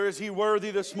Is He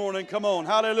worthy this morning? Come on,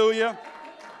 hallelujah.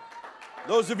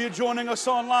 Those of you joining us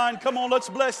online, come on, let's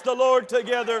bless the Lord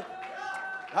together.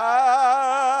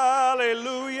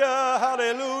 Hallelujah,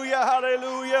 hallelujah,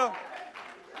 hallelujah.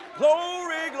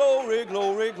 Glory, glory,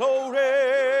 glory,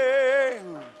 glory.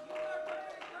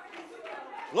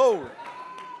 Glory.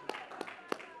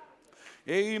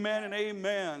 Amen and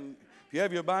amen. If you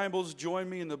have your Bibles, join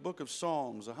me in the book of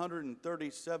Psalms,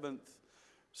 137th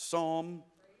Psalm.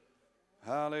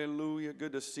 Hallelujah.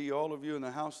 Good to see all of you in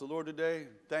the house of the Lord today.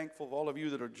 Thankful for all of you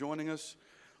that are joining us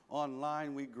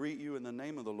online. We greet you in the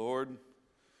name of the Lord.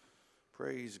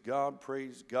 Praise God,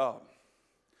 praise God.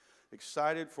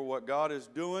 Excited for what God is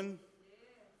doing.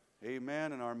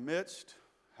 Amen. In our midst.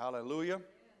 Hallelujah.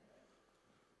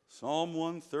 Psalm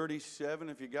 137.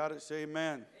 If you got it, say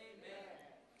amen. Amen.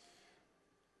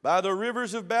 By the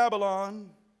rivers of Babylon,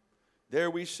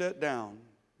 there we sat down.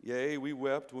 Yea, we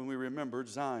wept when we remembered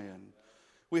Zion.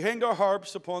 We hanged our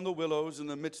harps upon the willows in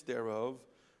the midst thereof.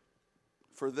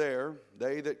 For there,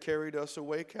 they that carried us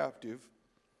away captive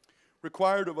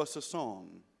required of us a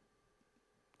song.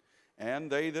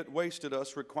 And they that wasted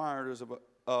us required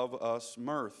of us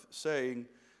mirth, saying,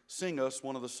 Sing us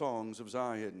one of the songs of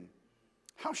Zion.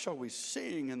 How shall we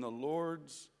sing the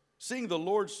Lord's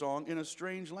song in a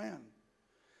strange land?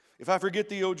 If I forget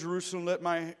thee, O Jerusalem, let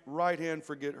my right hand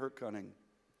forget her cunning.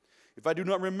 If I do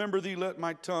not remember thee, let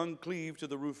my tongue cleave to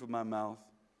the roof of my mouth.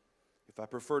 If I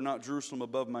prefer not Jerusalem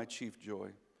above my chief joy.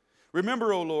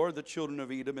 Remember, O Lord, the children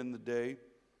of Edom in the day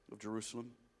of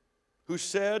Jerusalem, who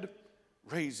said,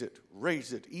 raise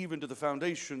it, even to the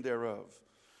foundation thereof.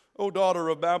 O daughter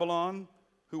of Babylon,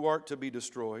 who art to be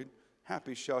destroyed,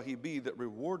 happy shall he be that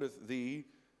rewardeth thee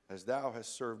as thou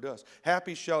hast served us.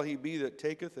 Happy shall he be that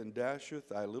taketh and dasheth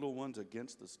thy little ones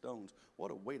against the stones.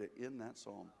 What a way to end that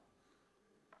psalm.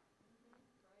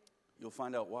 You'll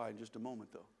find out why in just a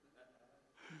moment, though.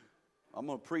 I'm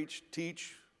going to preach,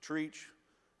 teach, treach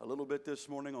a little bit this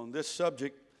morning on this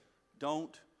subject.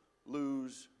 Don't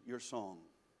lose your song.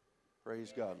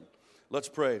 Praise God. Let's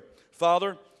pray.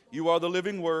 Father, you are the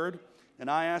living word, and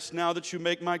I ask now that you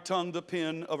make my tongue the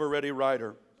pen of a ready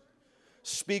writer.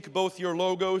 Speak both your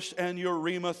logos and your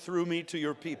rhema through me to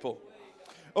your people.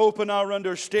 Open our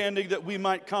understanding that we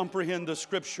might comprehend the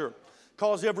Scripture.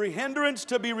 Cause every hindrance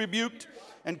to be rebuked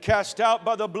and cast out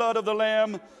by the blood of the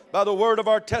Lamb, by the word of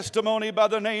our testimony, by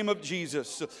the name of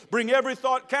Jesus. Bring every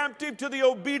thought captive to the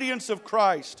obedience of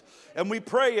Christ. And we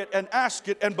pray it and ask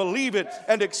it and believe it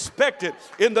and expect it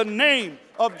in the name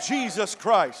of Jesus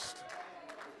Christ.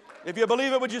 If you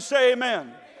believe it, would you say amen?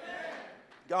 Amen.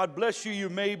 God bless you. You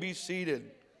may be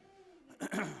seated.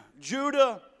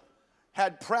 Judah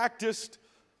had practiced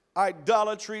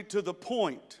idolatry to the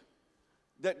point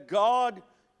that God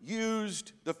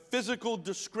used the physical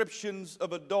descriptions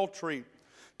of adultery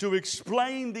to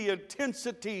explain the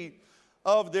intensity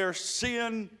of their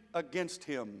sin against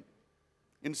Him.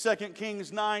 In 2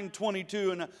 Kings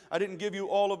 9:22, and I didn't give you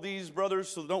all of these, brothers,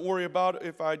 so don't worry about it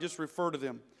if I just refer to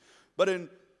them. But in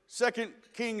 2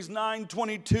 Kings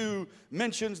 9:22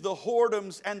 mentions the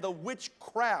whoredoms and the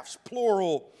witchcrafts,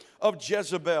 plural, of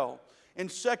Jezebel. In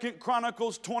 2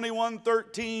 Chronicles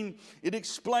 21:13, it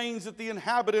explains that the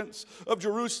inhabitants of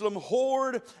Jerusalem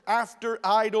whored after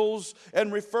idols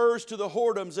and refers to the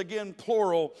whoredoms, again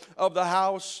plural, of the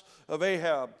house of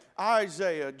Ahab.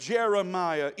 Isaiah,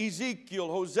 Jeremiah,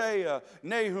 Ezekiel, Hosea,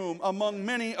 Nahum, among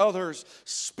many others,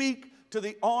 speak to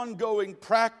the ongoing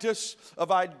practice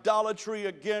of idolatry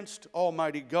against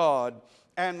Almighty God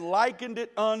and likened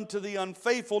it unto the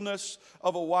unfaithfulness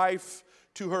of a wife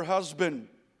to her husband.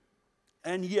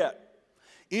 And yet,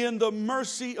 in the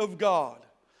mercy of God,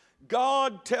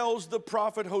 God tells the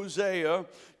prophet Hosea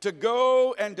to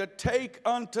go and to take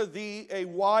unto thee a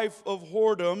wife of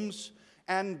whoredoms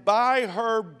and buy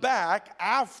her back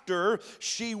after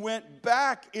she went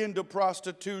back into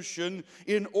prostitution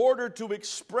in order to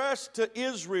express to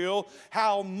Israel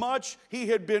how much he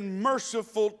had been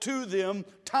merciful to them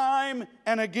time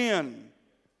and again.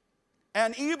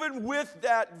 And even with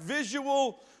that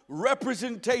visual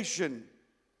representation,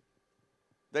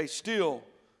 they still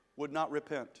would not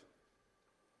repent.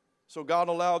 So God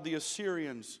allowed the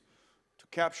Assyrians to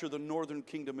capture the northern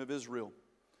kingdom of Israel.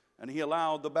 And He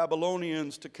allowed the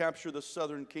Babylonians to capture the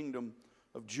southern kingdom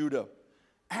of Judah.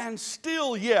 And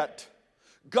still yet,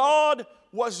 God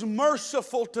was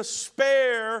merciful to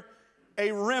spare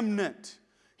a remnant.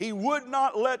 He would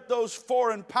not let those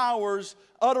foreign powers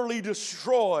utterly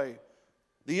destroy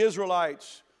the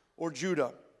Israelites or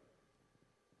Judah.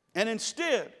 And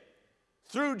instead,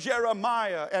 through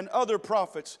Jeremiah and other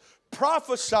prophets,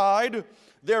 prophesied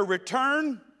their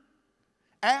return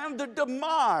and the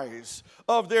demise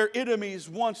of their enemies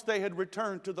once they had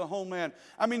returned to the homeland.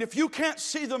 I mean, if you can't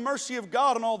see the mercy of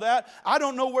God and all that, I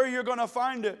don't know where you're going to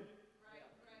find it.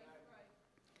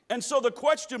 And so the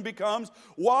question becomes,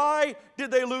 why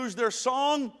did they lose their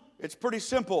song? It's pretty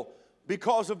simple.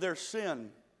 Because of their sin.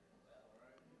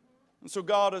 And so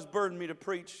God has burdened me to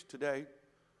preach today.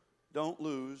 Don't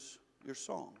lose your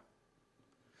song.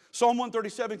 Psalm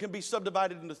 137 can be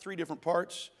subdivided into 3 different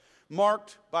parts,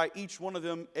 marked by each one of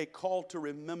them a call to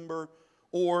remember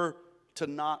or to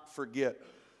not forget.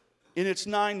 In its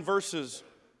 9 verses,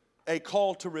 a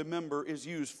call to remember is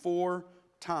used 4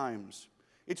 times.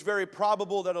 It's very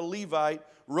probable that a Levite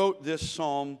wrote this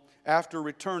psalm after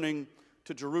returning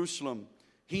to Jerusalem.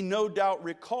 He no doubt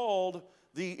recalled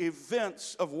the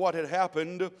events of what had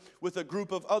happened with a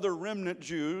group of other remnant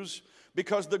Jews,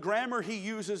 because the grammar he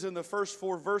uses in the first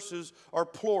 4 verses are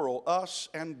plural, us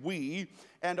and we,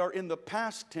 and are in the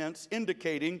past tense,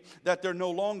 indicating that they're no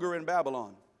longer in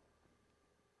Babylon.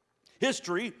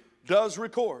 History does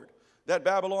record that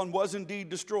Babylon was indeed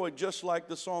destroyed, just like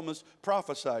the psalmist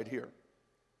prophesied here,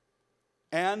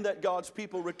 and that God's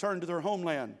people returned to their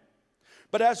homeland.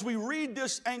 But as we read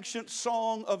this ancient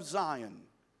song of Zion,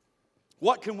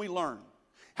 what can we learn?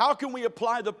 How can we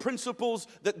apply the principles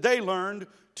that they learned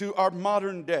to our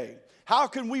modern day? How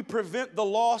can we prevent the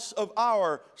loss of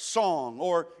our song,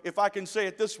 or if I can say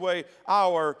it this way,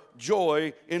 our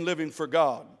joy in living for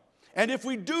God? And if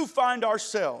we do find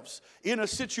ourselves in a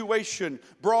situation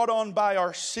brought on by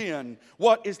our sin,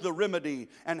 what is the remedy?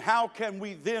 And how can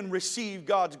we then receive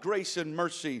God's grace and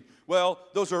mercy? Well,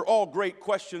 those are all great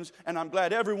questions, and I'm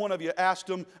glad every one of you asked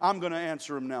them. I'm going to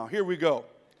answer them now. Here we go.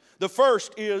 The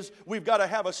first is we've got to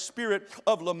have a spirit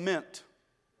of lament.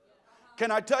 Can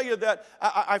I tell you that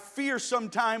I fear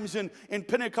sometimes in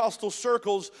Pentecostal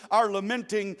circles, our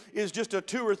lamenting is just a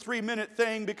 2 or 3 minute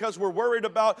thing because we're worried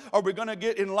about, are we going to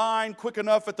get in line quick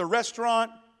enough at the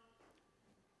restaurant?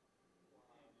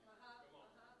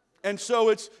 And so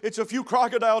it's a few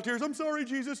crocodile tears. I'm sorry,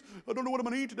 Jesus. I don't know what I'm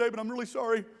going to eat today, but I'm really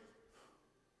sorry.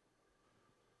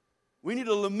 We need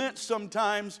to lament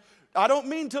sometimes. I don't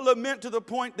mean to lament to the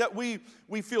point that we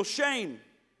feel shame.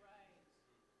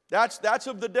 That's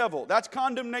of the devil. That's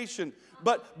condemnation.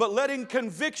 But letting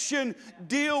conviction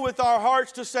deal with our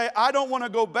hearts to say, I don't want to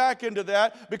go back into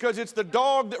that because it's the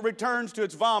dog that returns to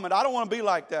its vomit. I don't want to be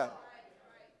like that.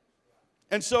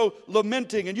 And so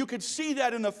lamenting, and you can see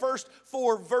that in the first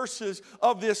 4 verses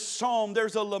of this psalm,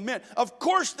 there's a lament. Of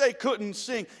course they couldn't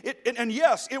sing. And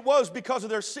yes, it was because of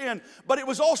their sin, but it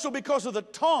was also because of the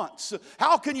taunts.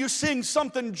 How can you sing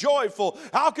something joyful?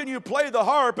 How can you play the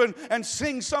harp and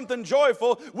sing something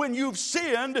joyful when you've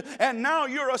sinned and now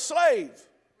you're a slave?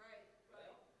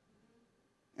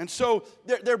 And so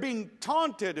they're being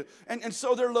taunted, and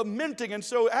so they're lamenting. And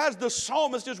so as the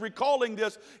psalmist is recalling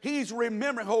this, he's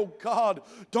remembering, oh God,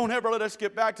 don't ever let us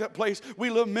get back to that place. We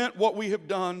lament what we have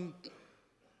done.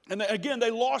 And again,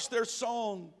 they lost their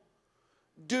song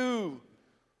due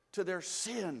to their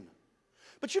sin.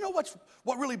 But you know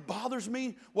what really bothers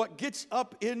me? What gets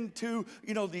up into,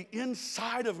 the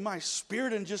inside of my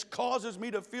spirit and just causes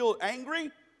me to feel angry?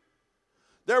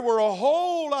 There were a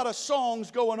whole lot of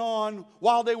songs going on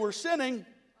while they were sinning.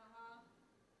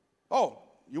 Oh,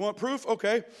 you want proof?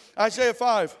 Okay. Isaiah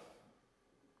 5,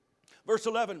 verse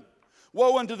 11.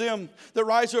 Woe unto them that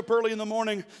rise up early in the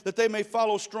morning, that they may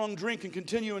follow strong drink and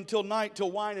continue until night,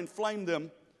 till wine inflame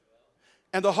them.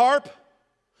 And the harp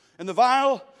and the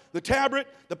viol, the tabret,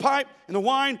 the pipe, and the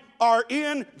wine are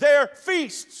in their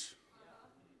feasts.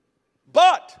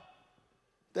 But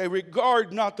they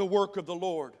regard not the work of the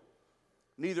Lord,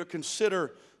 neither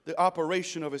consider the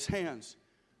operation of his hands.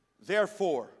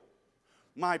 Therefore,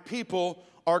 my people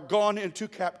are gone into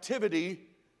captivity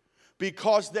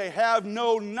because they have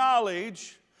no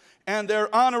knowledge, and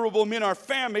their honorable men are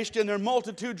famished, and their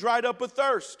multitude dried up with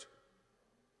thirst.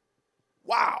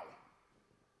 Wow.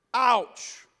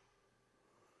 Ouch.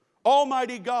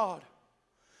 Almighty God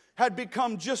had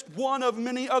become just one of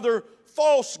many other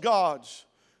false gods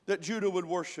that Judah would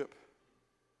worship.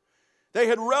 They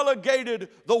had relegated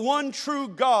the one true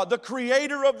God, the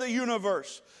creator of the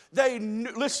universe. They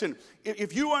knew, listen,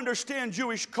 if you understand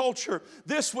Jewish culture,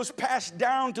 this was passed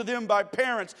down to them by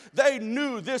parents. They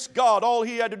knew this God. All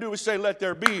he had to do was say, let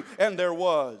there be, and there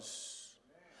was.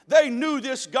 They knew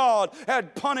this God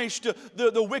had punished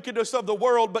the wickedness of the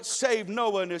world but saved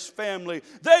Noah and his family.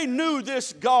 They knew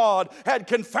this God had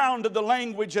confounded the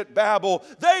language at Babel.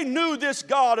 They knew this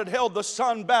God had held the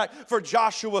sun back for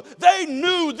Joshua. They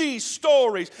knew these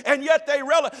stories, and yet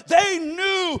they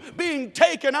knew being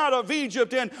taken out of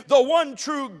Egypt and the one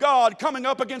true God coming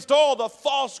up against all the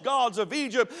false gods of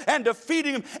Egypt and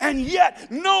defeating them. And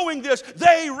yet, knowing this,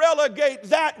 they relegate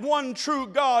that one true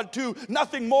God to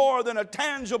nothing more than a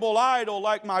tangible idol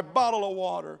like my bottle of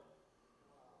water.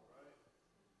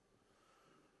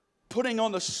 Putting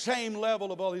on the same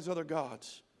level of all these other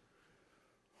gods.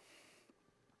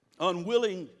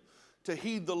 Unwilling to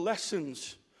heed the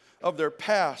lessons of their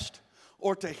past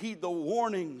or to heed the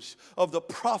warnings of the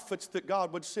prophets that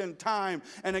God would send time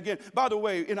and again. By the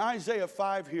way, in Isaiah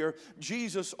 5 here,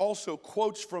 Jesus also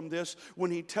quotes from this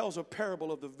when he tells a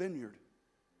parable of the vineyard.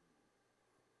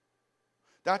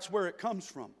 That's where it comes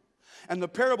from. And the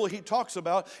parable he talks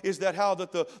about is that how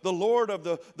that the Lord of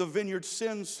the vineyard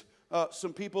sends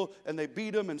some people and they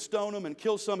beat them and stone them and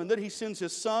kill some. And then he sends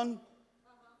his son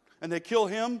and they kill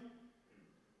him.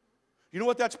 You know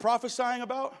what that's prophesying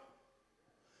about?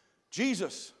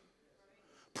 Jesus.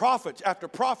 Prophets after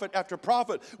prophet after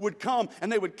prophet would come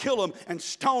and they would kill him and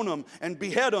stone him and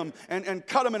behead him and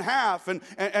cut him in half and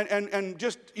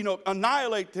just,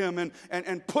 annihilate them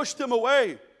and push them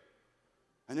away.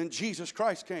 And then Jesus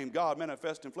Christ came, God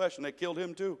manifest in flesh, and they killed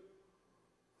him too.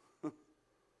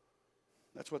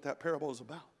 That's what that parable is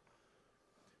about.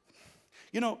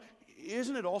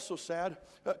 Isn't it also sad?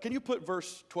 Can you put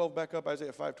verse 12 back up,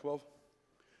 Isaiah 5:12?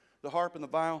 The harp and the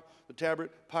viol, the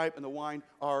tabret, pipe, and the wine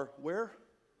are where?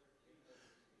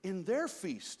 In their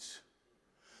feasts.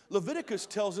 Leviticus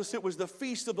tells us it was the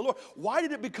feast of the Lord. Why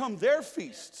did it become their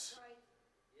feasts?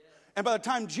 And by the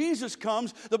time Jesus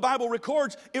comes, the Bible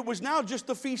records it was now just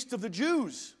the feast of the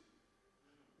Jews.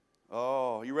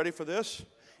 Oh, you ready for this?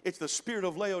 It's the spirit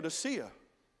of Laodicea.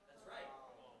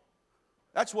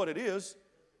 That's what it is.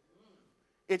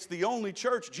 It's the only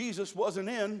church Jesus wasn't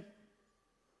in.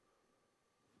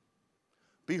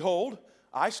 Behold,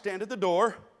 I stand at the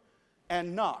door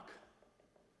and knock.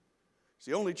 It's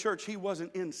the only church he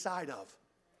wasn't inside of.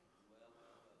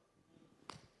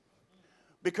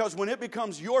 Because when it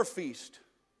becomes your feast,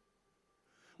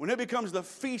 when it becomes the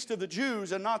feast of the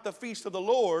Jews and not the feast of the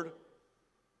Lord,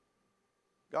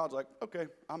 God's like, okay,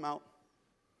 I'm out.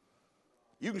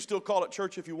 You can still call it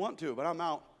church if you want to, but I'm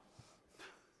out.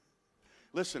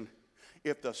 Listen,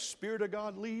 if the Spirit of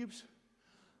God leaves,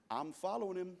 I'm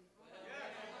following him.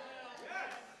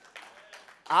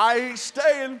 I ain't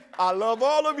staying. I love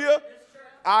all of you.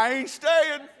 I ain't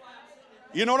staying.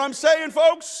 You know what I'm saying,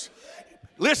 folks?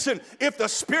 Listen, if the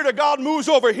Spirit of God moves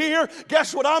over here,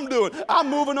 guess what I'm doing? I'm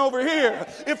moving over here.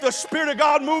 If the Spirit of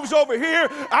God moves over here,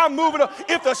 I'm moving over.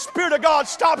 If the Spirit of God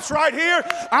stops right here,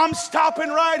 I'm stopping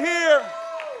right here.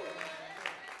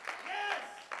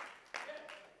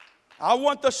 I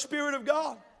want the Spirit of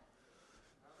God.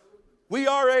 We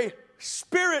are a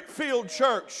Spirit-filled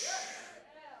church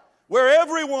where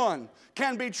everyone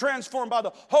can be transformed by the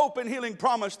hope and healing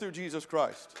promise through Jesus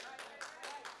Christ.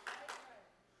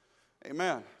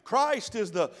 Amen. Christ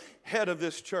is the head of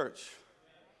this church.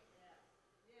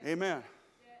 Amen.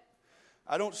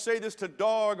 I don't say this to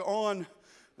dog on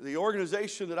the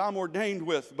organization that I'm ordained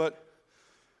with, but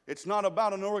it's not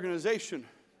about an organization.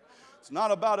 It's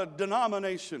not about a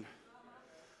denomination.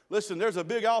 Listen, there's a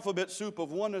big alphabet soup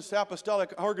of oneness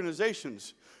apostolic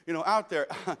organizations, out there.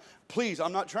 Please,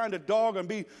 I'm not trying to dog and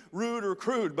be rude or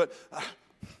crude, but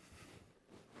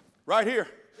right here,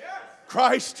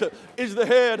 Christ is the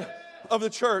head of the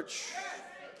church.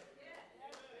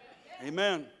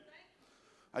 Amen.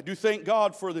 I do thank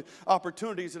God for the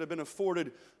opportunities that have been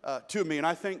afforded to me, and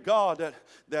I thank God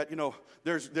that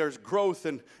there's growth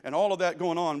and all of that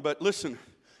going on. But listen,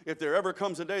 if there ever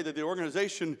comes a day that the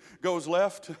organization goes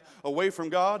left, away from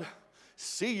God,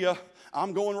 see ya.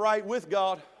 I'm going right with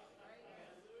God.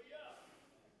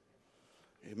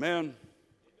 Amen.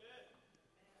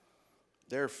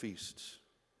 Their feasts.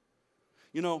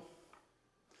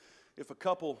 If a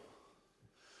couple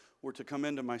were to come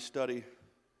into my study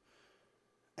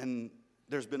and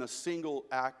there's been a single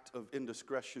act of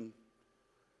indiscretion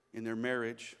in their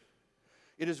marriage,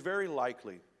 it is very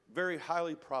likely, very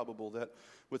highly probable that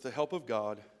with the help of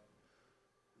God,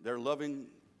 their loving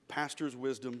pastor's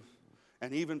wisdom,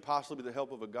 and even possibly the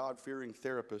help of a God-fearing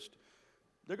therapist,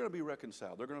 they're going to be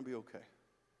reconciled. They're going to be okay.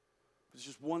 It's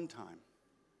just one time.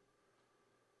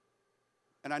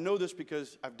 And I know this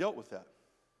because I've dealt with that.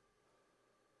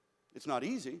 It's not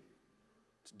easy.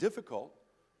 It's difficult.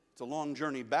 It's a long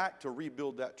journey back to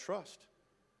rebuild that trust.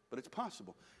 But it's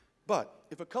possible. But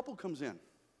if a couple comes in,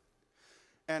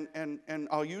 and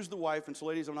I'll use the wife, and so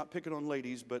ladies, I'm not picking on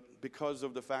ladies, but because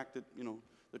of the fact that,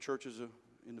 the church is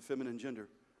in the feminine gender.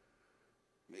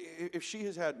 If she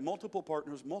has had multiple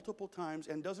partners multiple times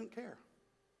and doesn't care,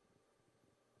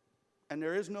 and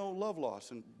there is no love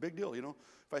loss, and big deal,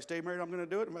 if I stay married, I'm going to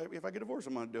do it. If I get divorced,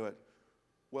 I'm going to do it.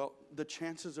 Well, the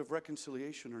chances of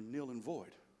reconciliation are nil and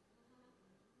void.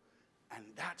 And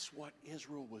that's what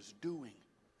Israel was doing.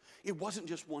 It wasn't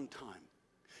just one time.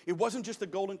 It wasn't just the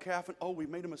golden calf and, oh, we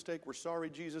made a mistake. We're sorry,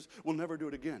 Jesus. We'll never do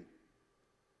it again.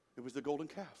 It was the golden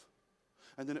calf.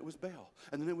 And then it was Baal.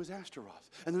 And then it was Ashtaroth.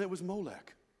 And then it was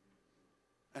Molech.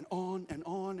 And on and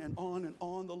on and on and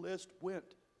on the list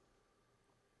went.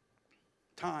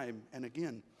 Time and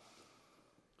again.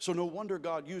 So no wonder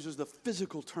God uses the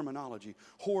physical terminology,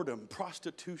 whoredom,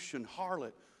 prostitution,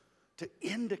 harlot, to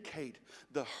indicate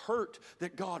the hurt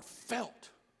that God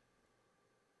felt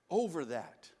over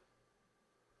that.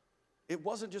 It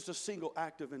wasn't just a single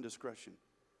act of indiscretion.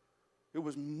 It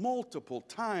was multiple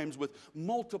times with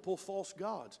multiple false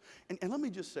gods. And let me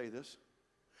just say this.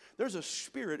 There's a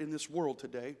spirit in this world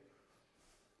today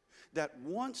that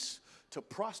wants to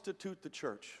prostitute the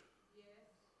church.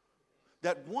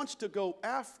 That wants to go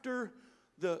after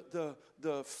the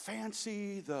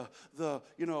fancy, the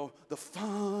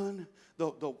fun,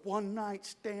 the one night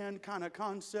stand kind of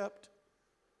concept.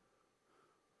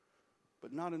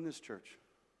 But not in this church.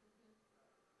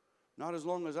 Not as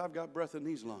long as I've got breath in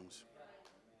these lungs.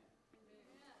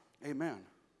 Amen.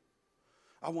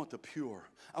 I want the pure.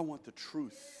 I want the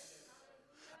truth.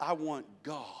 I want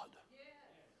God.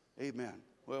 Amen.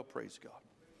 Well, praise God.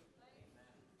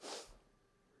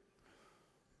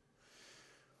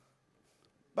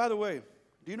 By the way,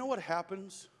 do you know what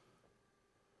happens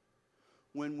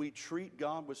when we treat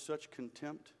God with such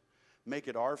contempt, make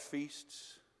it our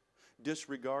feasts,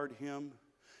 disregard Him?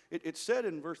 It said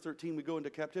in verse 13 we go into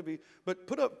captivity, but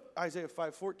put up Isaiah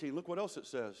 5:14. Look what else it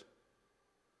says.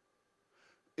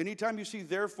 Anytime you see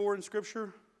therefore in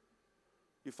Scripture,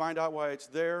 you find out why it's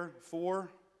there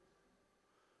for.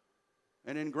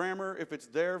 And in grammar, if it's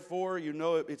therefore, you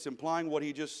know it's implying what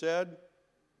he just said.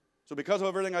 So because of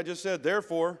everything I just said,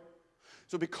 therefore,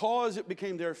 so because it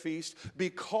became their feast,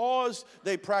 because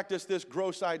they practiced this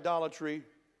gross idolatry,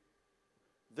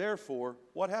 therefore,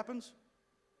 what happens?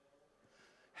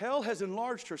 Hell has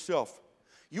enlarged herself.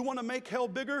 You want to make hell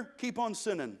bigger? Keep on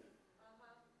sinning.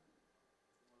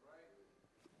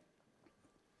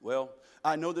 Well,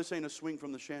 I know this ain't a swing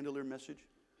from the chandelier message.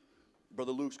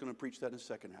 Brother Luke's going to preach that in the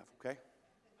second half, okay?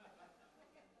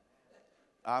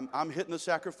 I'm hitting the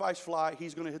sacrifice fly.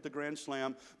 He's going to hit the grand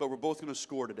slam, but we're both going to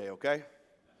score today, okay?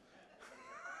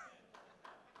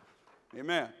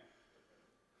 Amen.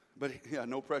 But, yeah,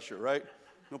 no pressure, right?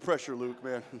 No pressure, Luke,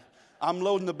 man. I'm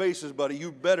loading the bases, buddy.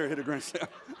 You better hit a grand slam.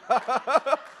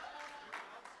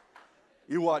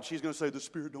 You watch. He's going to say, the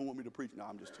Spirit don't want me to preach. No,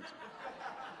 I'm just teasing.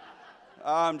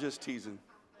 I'm just teasing.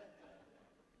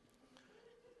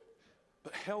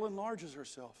 But hell enlarges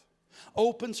herself,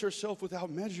 opens herself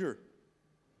without measure.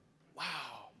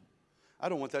 Wow. I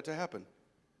don't want that to happen.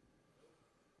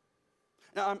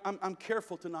 Now, I'm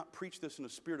careful to not preach this in a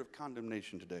spirit of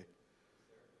condemnation today,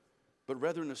 but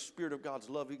rather in a spirit of God's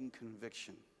loving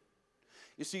conviction.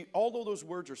 You see, although those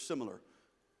words are similar,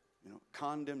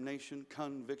 condemnation,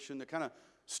 conviction, they kind of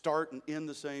start and end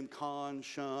the same, con,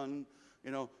 shun,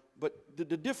 but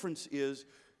the difference is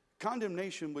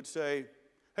condemnation would say,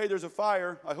 hey, there's a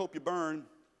fire, I hope you burn.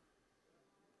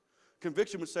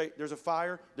 Conviction would say, there's a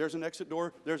fire, there's an exit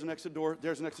door, there's an exit door,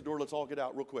 there's an exit door, let's all get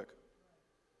out real quick.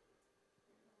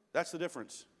 That's the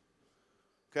difference.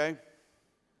 Okay?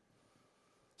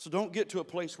 So don't get to a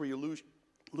place where you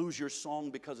lose your song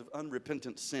because of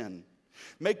unrepentant sin.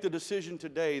 Make the decision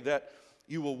today that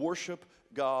you will worship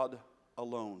God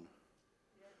alone.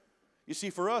 You see,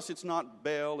 for us, it's not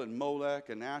Baal and Molech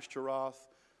and Ashtaroth.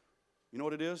 You know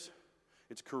what it is?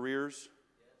 It's careers.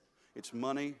 It's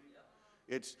money.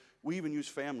 We even use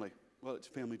family. Well, it's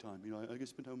family time. I get to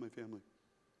spend time with my family.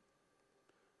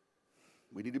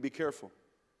 We need to be careful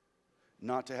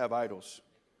not to have idols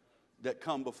that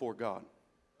come before God.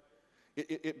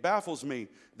 It baffles me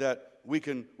that we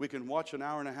can watch an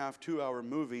hour and a half, 2-hour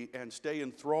movie and stay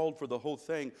enthralled for the whole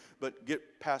thing, but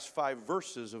get past 5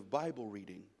 verses of Bible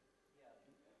reading.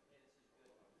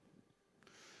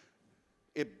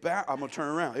 I'm going to turn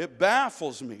around. It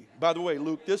baffles me. By the way,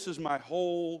 Luke, this is my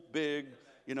whole big,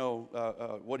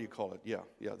 what do you call it?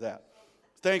 Yeah, that.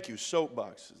 Thank you,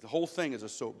 soapbox. The whole thing is a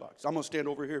soapbox. I'm going to stand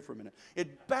over here for a minute.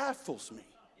 It baffles me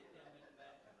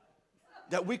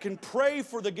that we can pray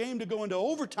for the game to go into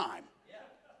overtime.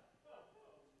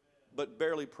 but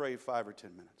barely pray 5 or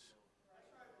 10 minutes.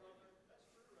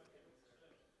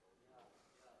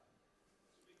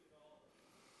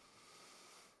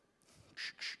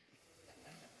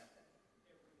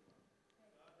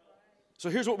 So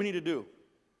here's what we need to do.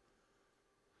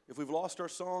 If we've lost our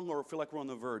song or feel like we're on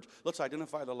the verge, let's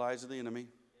identify the lies of the enemy.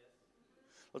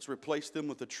 Let's replace them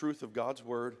with the truth of God's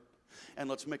word. And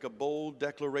let's make a bold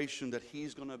declaration that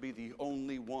he's going to be the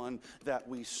only one that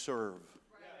we serve.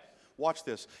 Watch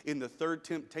this. In the third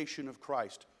temptation of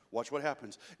Christ, watch what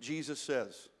happens. Jesus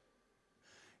says,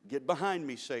 "Get behind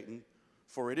me, Satan,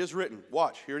 for it is written."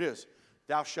 Watch, here it is.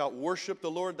 "Thou shalt worship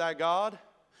the Lord thy God,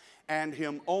 and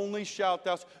him only shalt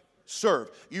thou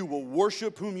serve." You will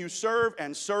worship whom you serve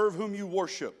and serve whom you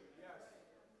worship.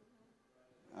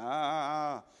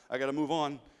 I got to move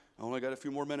on. I only got a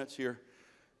few more minutes here.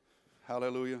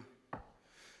 Hallelujah.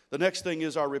 The next thing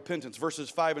is our repentance. Verses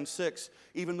 5 and 6.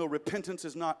 Even though repentance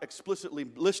is not explicitly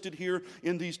listed here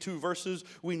in these two verses,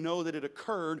 we know that it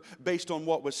occurred based on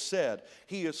what was said.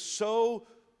 He is so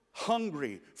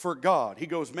hungry for God. He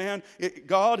goes, "Man,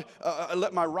 God,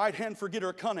 let my right hand forget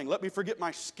her cunning. Let me forget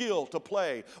my skill to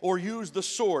play or use the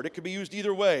sword." It could be used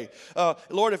either way.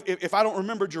 "Lord, if I don't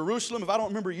remember Jerusalem, if I don't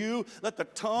remember you, let the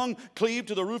tongue cleave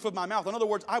to the roof of my mouth." In other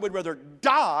words, I would rather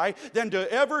die than to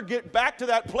ever get back to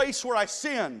that place where I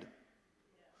sinned.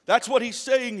 That's what he's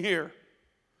saying here.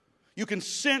 You can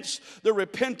sense the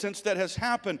repentance that has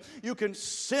happened. You can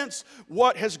sense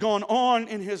what has gone on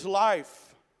in his life.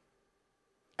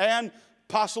 And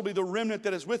possibly the remnant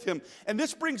that is with him. And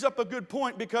this brings up a good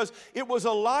point, because it was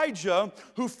Elijah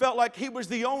who felt like he was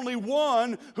the only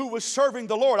one who was serving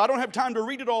the Lord. I don't have time to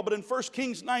read it all, but in 1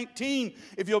 Kings 19,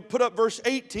 if you'll put up verse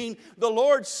 18, the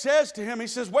Lord says to him, he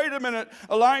says, "Wait a minute,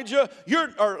 Elijah,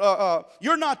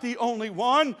 you're not the only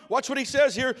one." Watch what he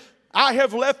says here. "I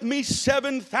have left me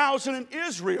 7,000 in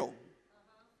Israel,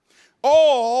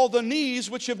 all the knees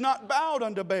which have not bowed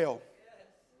unto Baal."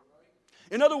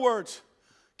 In other words,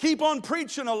 keep on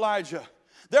preaching, Elijah.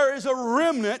 There is a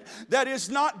remnant that is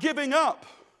not giving up.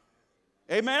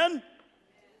 Amen?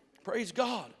 Praise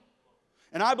God.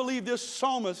 And I believe this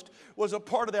psalmist was a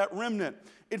part of that remnant.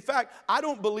 In fact, I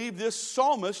don't believe this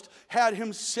psalmist had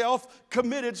himself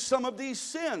committed some of these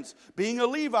sins. Being a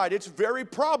Levite, it's very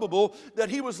probable that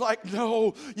he was like,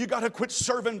 "No, you got to quit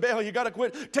serving Baal. You got to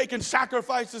quit taking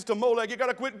sacrifices to Molech. You got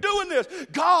to quit doing this.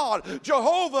 God,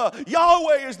 Jehovah,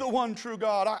 Yahweh is the one true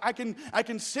God." I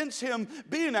can sense him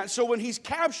being that. So when he's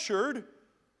captured,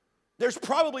 there's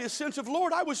probably a sense of,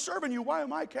 "Lord, I was serving you. Why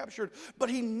am I captured?" But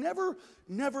he never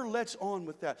lets on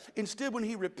with that. Instead, when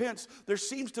he repents, there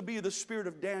seems to be the spirit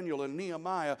of Daniel and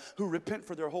Nehemiah who repent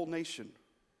for their whole nation.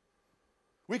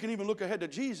 We can even look ahead to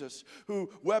Jesus,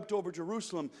 who wept over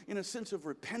Jerusalem in a sense of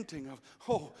repenting of,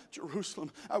 "Oh,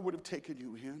 Jerusalem, I would have taken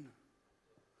you in."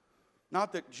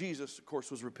 Not that Jesus, of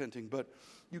course, was repenting, but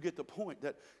you get the point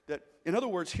that in other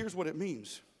words, here's what it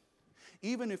means.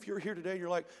 Even if you're here today, you're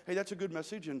like, "Hey, that's a good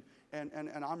message, and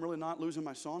I'm really not losing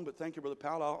my song, but thank you, Brother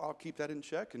Powell. I'll keep that in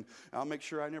check, and I'll make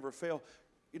sure I never fail."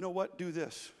 You know what? Do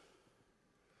this.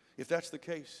 If that's the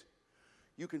case,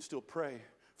 you can still pray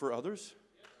for others.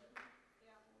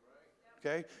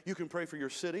 Okay? You can pray for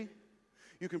your city.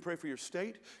 You can pray for your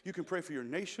state. You can pray for your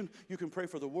nation. You can pray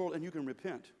for the world, and you can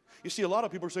repent. You see, a lot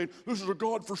of people are saying, "This is a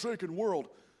God-forsaken world."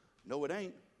 No, it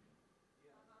ain't.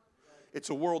 It's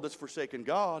a world that's forsaken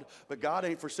God, but God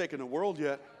ain't forsaken the world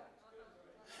yet.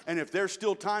 And if there's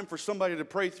still time for somebody to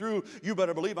pray through, you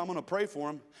better believe I'm going to pray for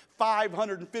them.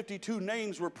 552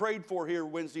 names were prayed for here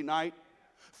Wednesday night.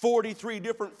 43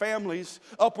 different families,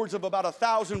 upwards of about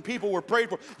 1,000 people were prayed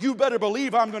for. You better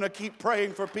believe I'm going to keep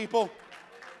praying for people.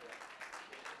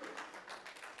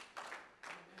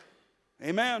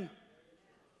 Amen.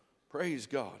 Praise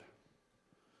God.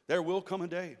 There will come a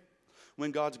day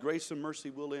when God's grace and mercy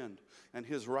will end, and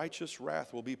his righteous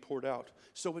wrath will be poured out.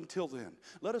 So until then,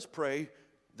 let us pray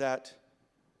that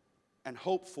and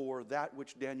hope for that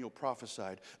which Daniel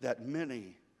prophesied, that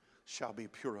many shall be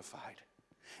purified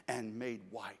and made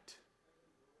white.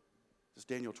 It's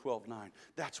Daniel 12:9.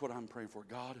 That's what I'm praying for.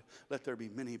 God, let there be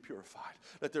many purified.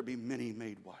 Let there be many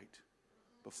made white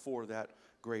before that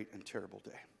great and terrible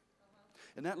day.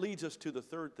 And that leads us to the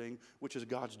third thing, which is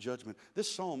God's judgment. This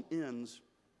psalm ends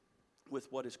with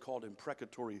what is called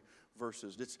imprecatory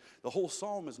verses. The whole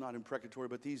psalm is not imprecatory,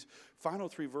 but these final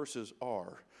 3 verses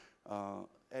are.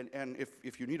 And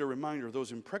if you need a reminder,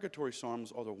 those imprecatory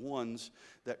psalms are the ones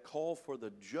that call for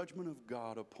the judgment of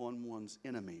God upon one's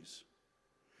enemies.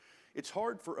 It's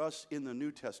hard for us in the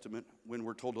New Testament, when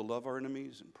we're told to love our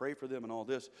enemies and pray for them and all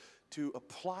this, to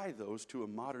apply those to a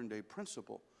modern day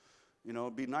principle. You know,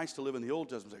 it'd be nice to live in the Old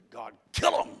Testament and say, "God,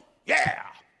 kill them, yeah!"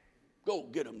 Go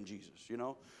get them, Jesus, you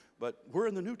know. But we're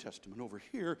in the New Testament over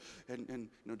here, and you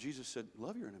know, Jesus said,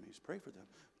 love your enemies, pray for them,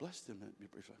 bless them.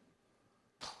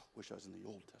 Wish I was in the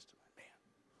Old Testament,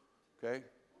 man. Okay?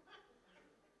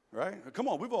 Right? Come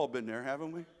on, we've all been there,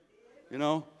 haven't we? You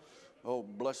know, oh,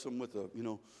 bless them with a, you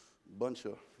know, bunch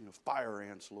of, you know, fire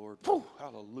ants, Lord. Whew,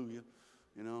 hallelujah.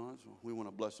 You know, that's what we want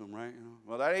to bless them, right? You know,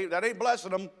 well, that ain't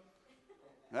blessing them.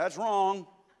 That's wrong.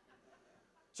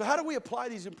 So how do we apply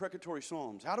these imprecatory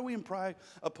psalms? How do we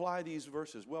apply these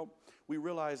verses? Well, we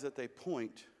realize that they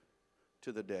point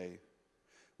to the day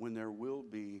when there will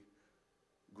be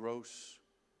gross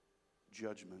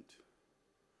judgment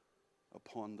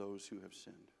upon those who have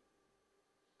sinned.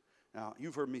 Now,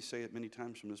 you've heard me say it many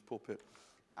times from this pulpit.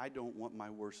 I don't want my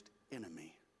worst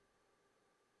enemy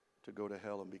to go to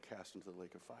hell and be cast into the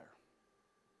lake of fire.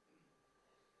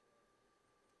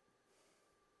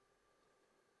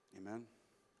 Amen?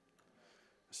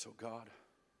 So God,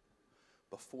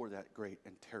 before that great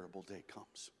and terrible day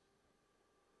comes,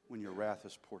 when your wrath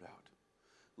is poured out,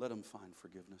 let them find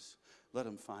forgiveness. Let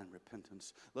them find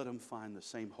repentance. Let them find the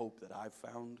same hope that I've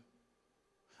found.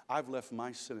 I've left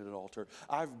my sin at an altar.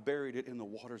 I've buried it in the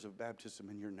waters of baptism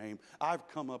in your name. I've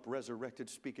come up resurrected,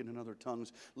 speaking in other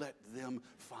tongues. Let them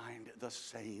find the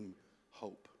same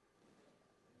hope.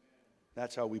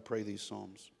 That's how we pray these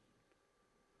psalms.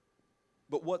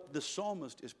 But what the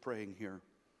psalmist is praying here,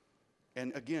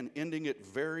 and again, ending it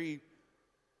very,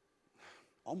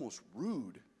 almost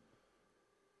rude.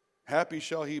 Happy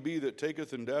shall he be that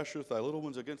taketh and dasheth thy little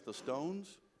ones against the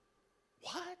stones.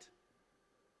 What?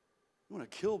 You want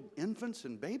to kill infants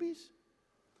and babies?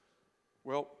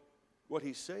 Well, what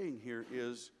he's saying here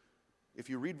is, if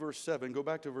you read verse 7, go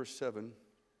back to verse 7.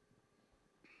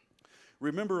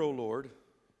 Remember, O Lord,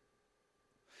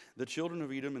 the children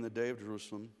of Edom in the day of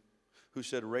Jerusalem, who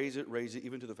said, raise it,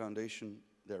 even to the foundation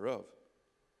thereof.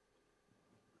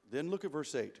 Then look at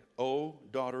verse 8. O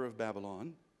daughter of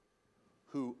Babylon,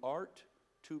 who art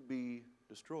to be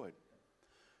destroyed.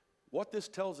 What this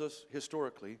tells us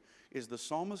historically is the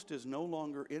psalmist is no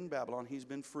longer in Babylon. He's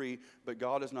been free, but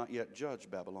God has not yet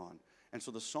judged Babylon. And so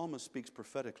the psalmist speaks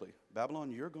prophetically.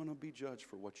 Babylon, you're going to be judged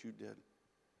for what you did.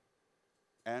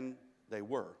 And they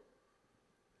were.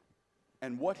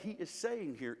 And what he is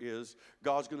saying here is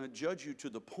God's going to judge you to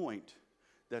the point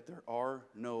that there are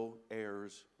no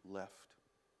heirs left.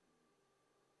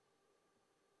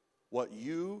 What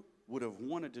you would have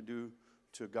wanted to do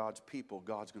to God's people,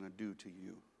 God's going to do to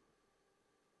you.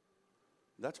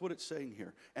 That's what it's saying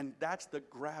here. And that's the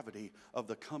gravity of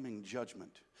the coming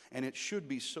judgment. And it should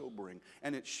be sobering.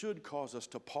 And it should cause us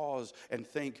to pause and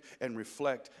think and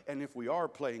reflect. And if we are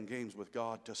playing games with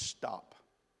God, to stop.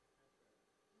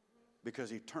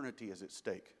 Because eternity is at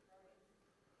stake.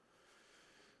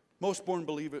 Most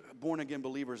born-again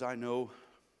believers I know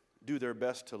do their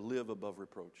best to live above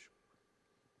reproach.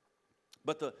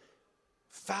 But the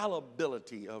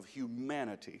fallibility of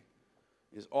humanity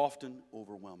is often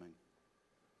overwhelming.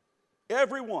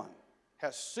 Everyone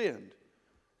has sinned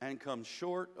and come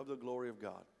short of the glory of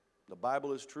God. The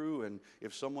Bible is true, and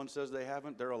if someone says they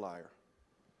haven't, they're a liar.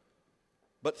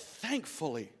 But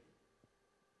thankfully,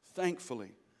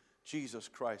 Jesus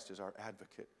Christ is our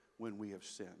advocate when we have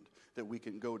sinned, that we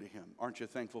can go to him. Aren't you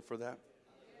thankful for that?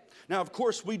 Now, of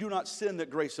course, we do not sin that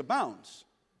grace abounds.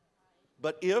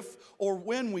 But if or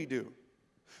when we do,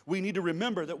 we need to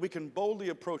remember that we can boldly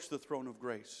approach the throne of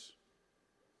grace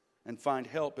and find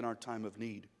help in our time of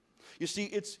need. You see,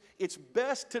 it's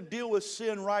best to deal with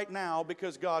sin right now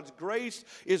because God's grace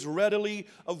is readily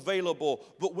available.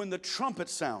 But when the trumpet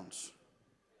sounds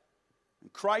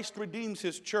and Christ redeems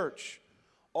his church,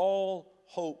 all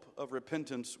hope of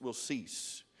repentance will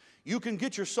cease. You can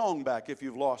get your song back if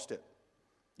you've lost it.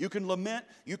 You can lament,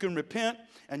 you can repent,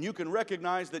 and you can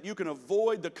recognize that you can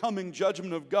avoid the coming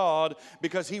judgment of God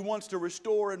because he wants to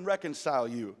restore and reconcile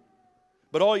you.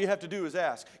 But all you have to do is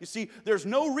ask. You see, there's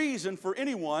no reason for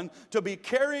anyone to be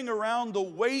carrying around the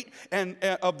weight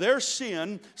of their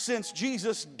sin since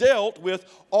Jesus dealt with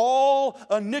all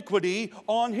iniquity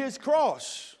on his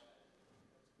cross.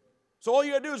 So all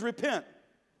you got to do is repent.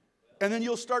 And then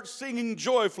you'll start singing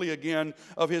joyfully again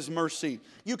of his mercy.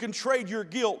 You can trade your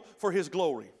guilt for his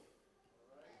glory.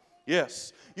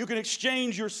 Yes. You can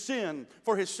exchange your sin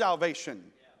for his salvation.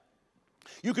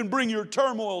 You can bring your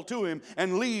turmoil to him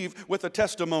and leave with a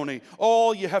testimony.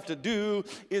 All you have to do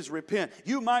is repent.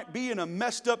 You might be in a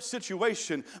messed up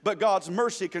situation, but God's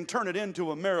mercy can turn it into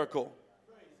a miracle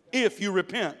if you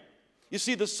repent. You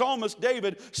see, the psalmist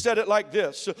David said it like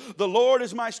this: the Lord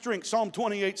is my strength, Psalm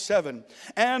 28:7,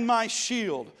 and my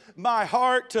shield. My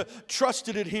heart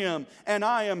trusted in him, and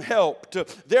I am helped.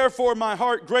 Therefore my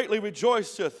heart greatly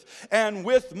rejoiceth, and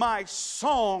with my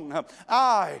song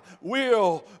I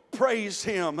will praise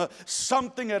him.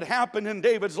 Something had happened in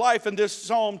David's life in this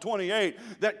Psalm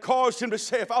 28 that caused him to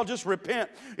say, if I'll just repent,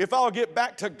 if I'll get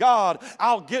back to God,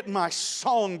 I'll get my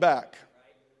song back.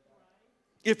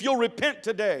 If you'll repent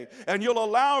today and you'll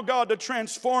allow God to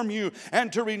transform you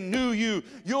and to renew you,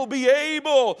 you'll be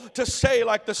able to say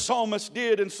like the psalmist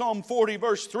did in Psalm 40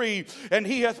 verse 3, and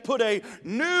he hath put a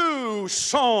new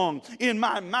song in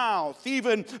my mouth,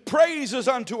 even praises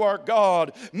unto our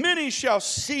God. Many shall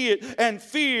see it and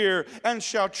fear and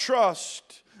shall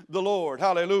trust the Lord.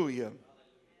 Hallelujah.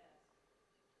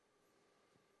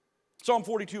 Psalm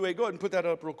 42:8. Go ahead and put that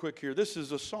up real quick here. This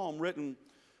is a psalm written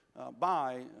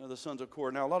by the sons of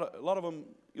Korah. Now, a lot of them,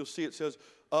 you'll see it says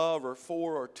of or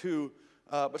for or to,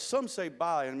 but some say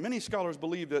by, and many scholars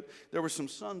believe that there were some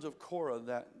sons of Korah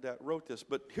that wrote this.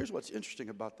 But here's what's interesting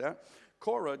about that.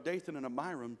 Korah, Dathan, and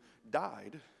Abiram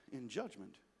died in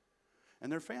judgment,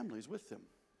 and their families with them.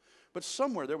 But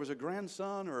somewhere there was a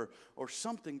grandson or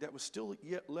something that was still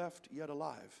yet left yet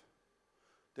alive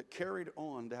that carried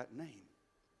on that name.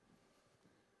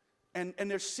 And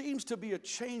there seems to be a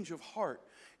change of heart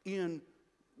in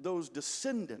those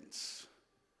descendants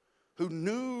who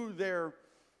knew their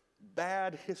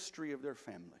bad history of their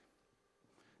family.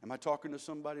 Am I talking to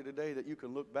somebody today that you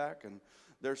can look back and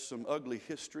there's some ugly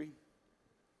history?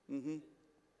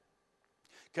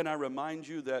 Can I remind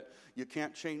you that you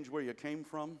can't change where you came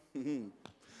from,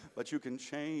 but you can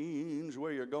change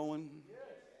where you're going?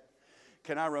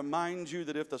 Can I remind you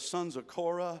that if the sons of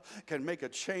Korah can make a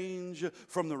change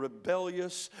from the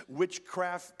rebellious,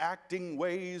 witchcraft acting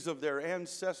ways of their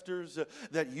ancestors,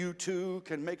 that you too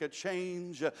can make a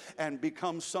change and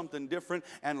become something different.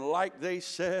 And like they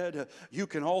said, you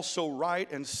can also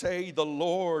write and say, the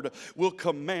Lord will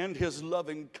command his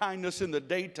loving kindness in the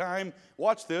daytime.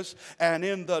 Watch this. And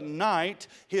in the night,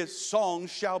 his song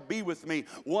shall be with me.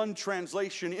 One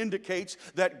translation indicates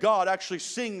that God actually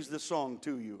sings the song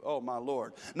to you. Oh, my Lord.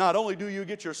 Not only do you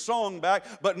get your song back,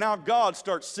 but now God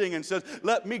starts singing and says,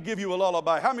 let me give you a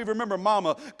lullaby. How many of you remember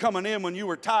Mama coming in when you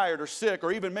were tired or sick,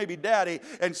 or even maybe Daddy,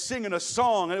 and singing a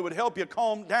song, and it would help you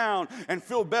calm down and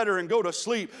feel better and go to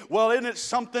sleep? Well, isn't it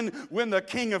something when the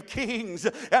King of Kings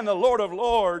and the Lord of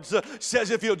Lords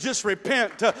says, if you'll just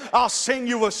repent, I'll sing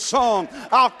you a song.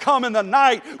 I'll come in the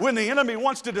night when the enemy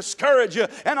wants to discourage you,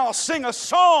 and I'll sing a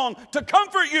song to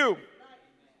comfort you.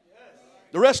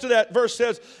 The rest of that verse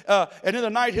says, and in the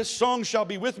night his song shall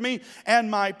be with me,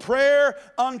 and my prayer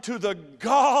unto the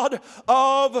God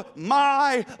of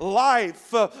my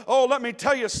life. Oh, let me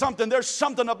tell you something. There's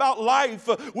something about life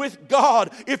with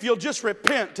God. If you'll just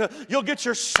repent, you'll get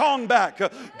your song back.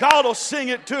 God will sing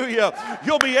it to you.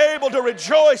 You'll be able to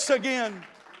rejoice again.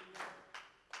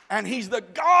 And he's the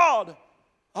God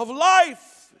of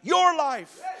life, your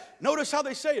life. Notice how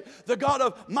they say it, the God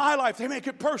of my life. They make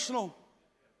it personal.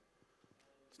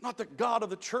 Not the God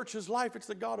of the church's life, it's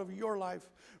the God of your life.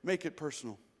 Make it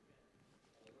personal.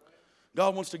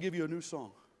 God wants to give you a new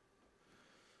song.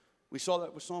 We saw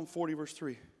that with Psalm 40 verse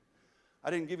 3.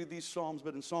 I didn't give you these psalms,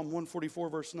 but in Psalm 144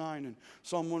 verse 9 and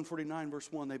Psalm 149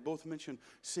 verse 1, they both mention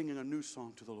singing a new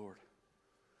song to the Lord.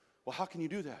 Well, how can you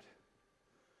do that?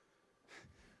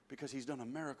 Because he's done a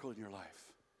miracle in your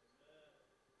life.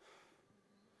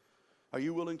 Are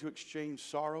you willing to exchange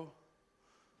sorrow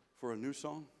for a new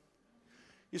song?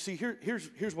 You see,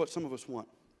 here's what some of us want.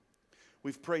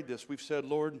 We've prayed this. We've said,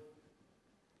 Lord,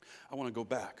 I want to go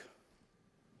back.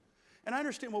 And I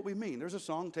understand what we mean. There's a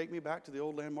song, Take Me Back to the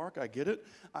Old Landmark. I get it.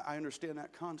 I understand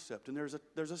that concept. And there's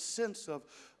a sense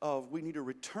of we need to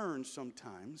return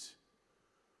sometimes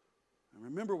and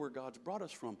remember where God's brought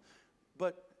us from.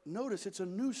 But notice it's a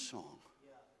new song.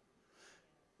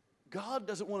 God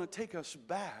doesn't want to take us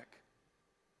back.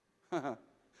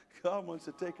 God wants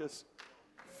to take us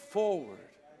forward.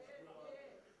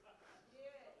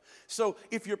 So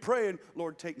if you're praying,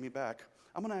 Lord, take me back,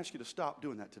 I'm going to ask you to stop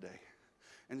doing that today.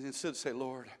 And instead say,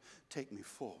 Lord, take me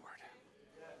forward.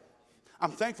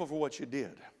 I'm thankful for what you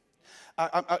did.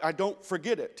 I don't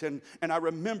forget it, and I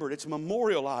remember it. It's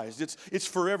memorialized. It's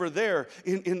forever there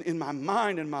in my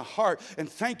mind and my heart. And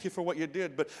thank you for what you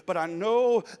did. But I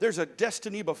know there's a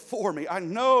destiny before me. I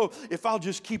know if I'll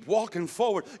just keep walking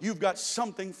forward, you've got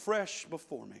something fresh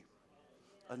before me.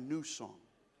 A new song.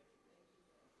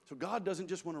 So God doesn't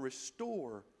just want to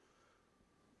restore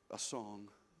a song.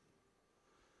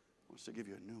 He wants to give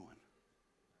you a new one.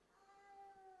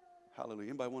 Hallelujah.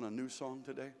 Anybody want a new song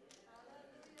today?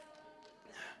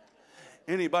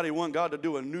 Anybody want God to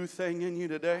do a new thing in you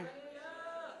today?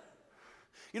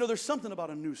 You know, there's something about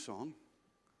a new song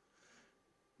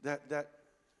that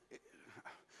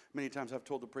many times I've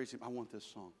told the praise team, I want this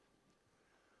song.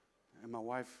 And my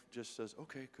wife just says,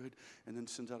 okay, good. And then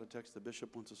sends out a text, the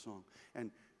bishop wants a song. And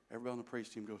everybody on the praise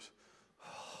team goes,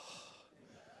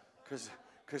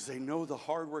 because they know the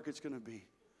hard work it's going to be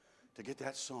to get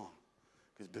that song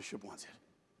because Bishop wants it.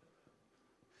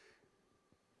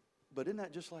 But isn't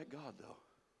that just like God, though?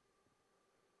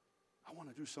 I want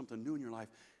to do something new in your life,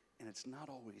 and it's not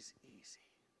always easy.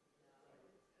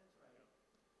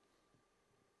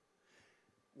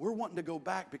 We're wanting to go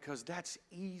back because that's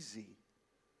easy.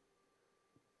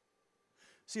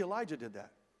 See, Elijah did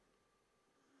that.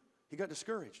 He got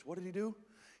discouraged. What did he do?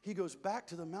 He goes back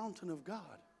to the mountain of God.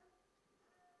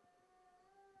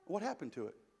 What happened to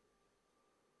it?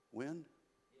 Wind,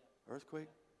 earthquake,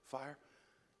 fire.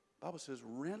 The Bible says,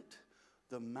 rent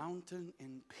the mountain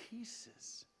in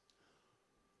pieces.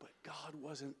 But God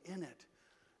wasn't in it.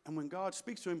 And when God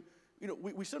speaks to him, you know,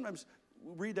 we sometimes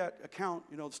read that account,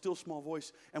 you know, the still small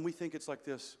voice, and we think it's like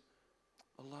this.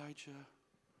 Elijah,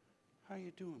 how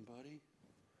you doing, buddy?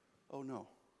 Oh, no.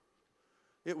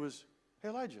 It was, hey,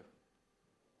 Elijah,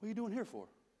 what are you doing here for?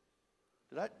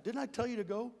 Didn't I tell you to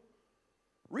go?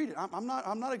 Read it. I'm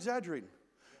not exaggerating.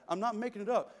 I'm not making it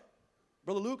up.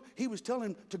 Brother Luke, he was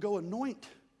telling him to go anoint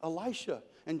Elisha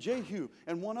and Jehu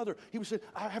and one other. He was saying,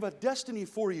 I have a destiny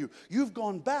for you. You've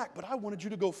gone back, but I wanted you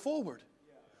to go forward.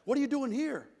 What are you doing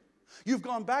here? You've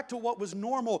gone back to what was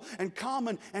normal and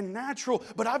common and natural,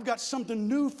 but I've got something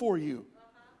new for you.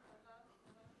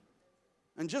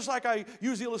 And just like I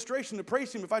use the illustration to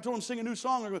praise him, if I told him to sing a new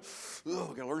song, I go, oh,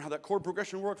 I've got to learn how that chord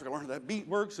progression works. I've got to learn how that beat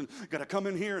works, and got to come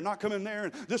in here and not come in there,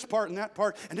 and this part and that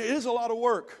part. And it is a lot of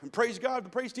work. And praise God, the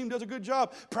praise team does a good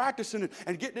job practicing it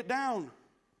and getting it down.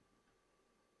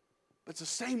 But it's the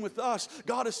same with us.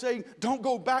 God is saying, don't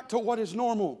go back to what is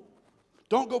normal.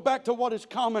 Don't go back to what is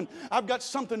common. I've got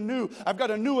something new. I've got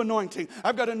a new anointing.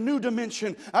 I've got a new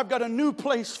dimension. I've got a new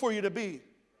place for you to be.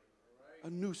 A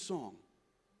new song.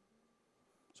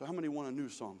 So how many want a new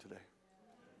song today?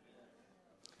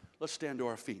 Let's stand to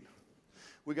our feet.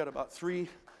 We got about 3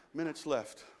 minutes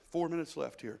left. 4 minutes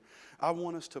left here. I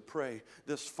want us to pray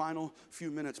this final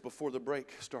few minutes before the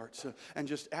break starts and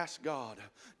just ask God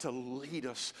to lead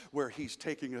us where He's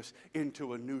taking us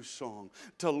into a new song,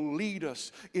 to lead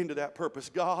us into that purpose.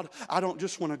 God, I don't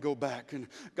just want to go back. And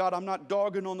God, I'm not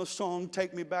dogging on the song,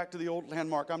 take me back to the old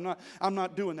landmark. I'm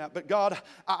not doing that. But God,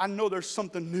 I know there's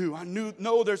something new. I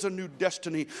know there's a new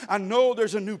destiny. I know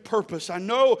there's a new purpose. I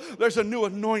know there's a new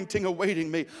anointing awaiting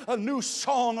me, a new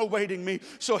song awaiting me.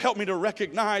 So help me to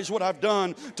recognize what I've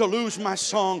done to lose my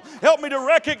song. Help me to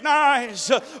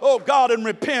recognize, oh God, and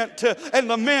repent and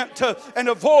lament and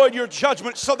avoid your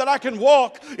judgment so that I can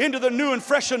walk into the new and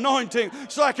fresh anointing,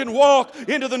 so I can walk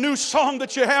into the new song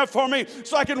that you have for me,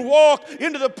 so I can walk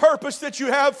into the purpose that you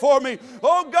have for me.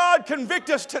 Oh God, convict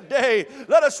us today.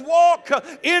 Let us walk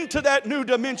into that new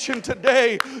dimension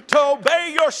today to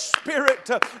obey your Spirit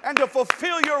and to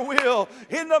fulfill your will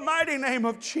in the mighty name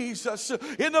of Jesus.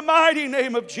 In the mighty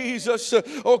name of Jesus.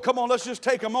 Oh, come on, let's just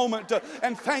take a moment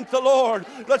and thank the Lord.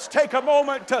 Let's take a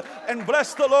moment and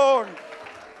bless the Lord.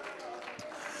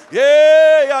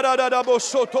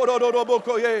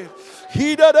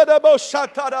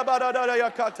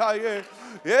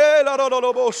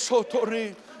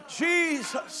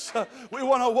 Jesus, we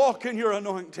want to walk in your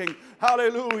anointing.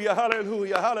 Hallelujah,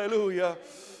 hallelujah, hallelujah.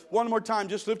 One more time,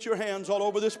 just lift your hands all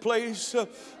over this place.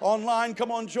 Online,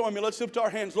 come on, join me. Let's lift our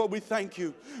hands. Lord, we thank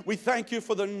you. We thank you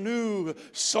for the new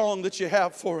song that you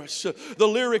have for us. The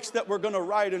lyrics that we're going to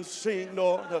write and sing,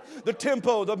 Lord. The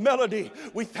tempo, the melody.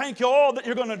 We thank you all that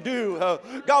you're going to do.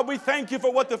 God, we thank you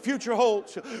for what the future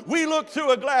holds. We look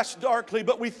through a glass darkly,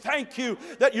 but we thank you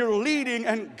that you're leading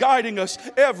and guiding us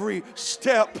every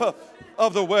step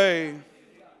of the way.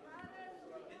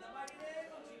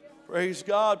 Praise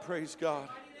God, praise God.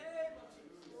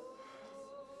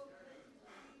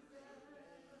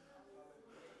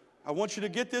 I want you to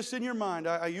get this in your mind.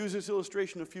 I used this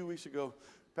illustration a few weeks ago.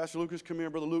 Pastor Lucas, come here.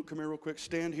 Brother Luke, come here real quick.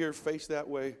 Stand here, face that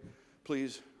way,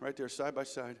 please. Right there, side by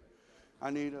side.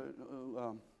 I need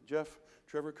Jeff,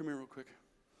 Trevor, come here real quick.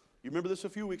 You remember this a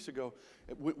few weeks ago.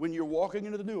 When you're walking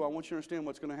into the new, I want you to understand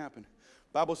what's going to happen.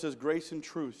 The Bible says grace and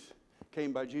truth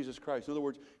came by Jesus Christ. In other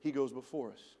words, He goes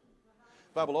before us.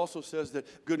 The Bible also says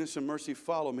that goodness and mercy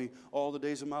follow me all the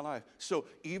days of my life. So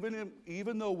even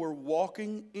though we're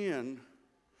walking in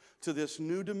to this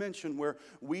new dimension where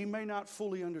we may not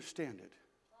fully understand it,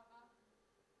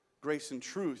 grace and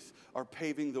truth are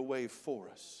paving the way for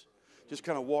us. just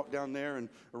kind of walk down there and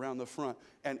around the front.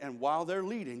 And while they're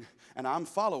leading and I'm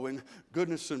following,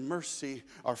 goodness and mercy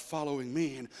are following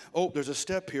me. And, oh, there's a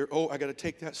step here. Oh, I got to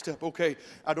take that step. Okay,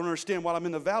 I don't understand why I'm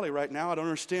in the valley right now. I don't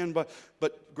understand, but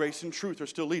grace and truth are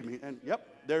still leading me. And, yep,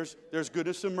 there's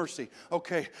goodness and mercy.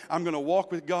 Okay, I'm going to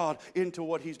walk with God into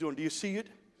what he's doing. Do you see it?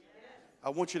 I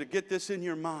want you to get this in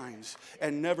your minds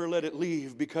and never let it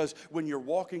leave, because when you're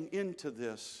walking into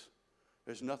this,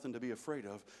 there's nothing to be afraid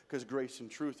of, because grace and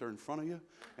truth are in front of you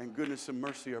and goodness and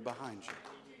mercy are behind you.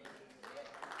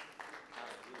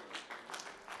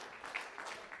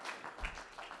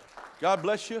 God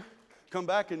bless you. Come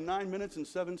back in 9 minutes and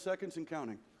 7 seconds and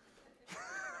counting.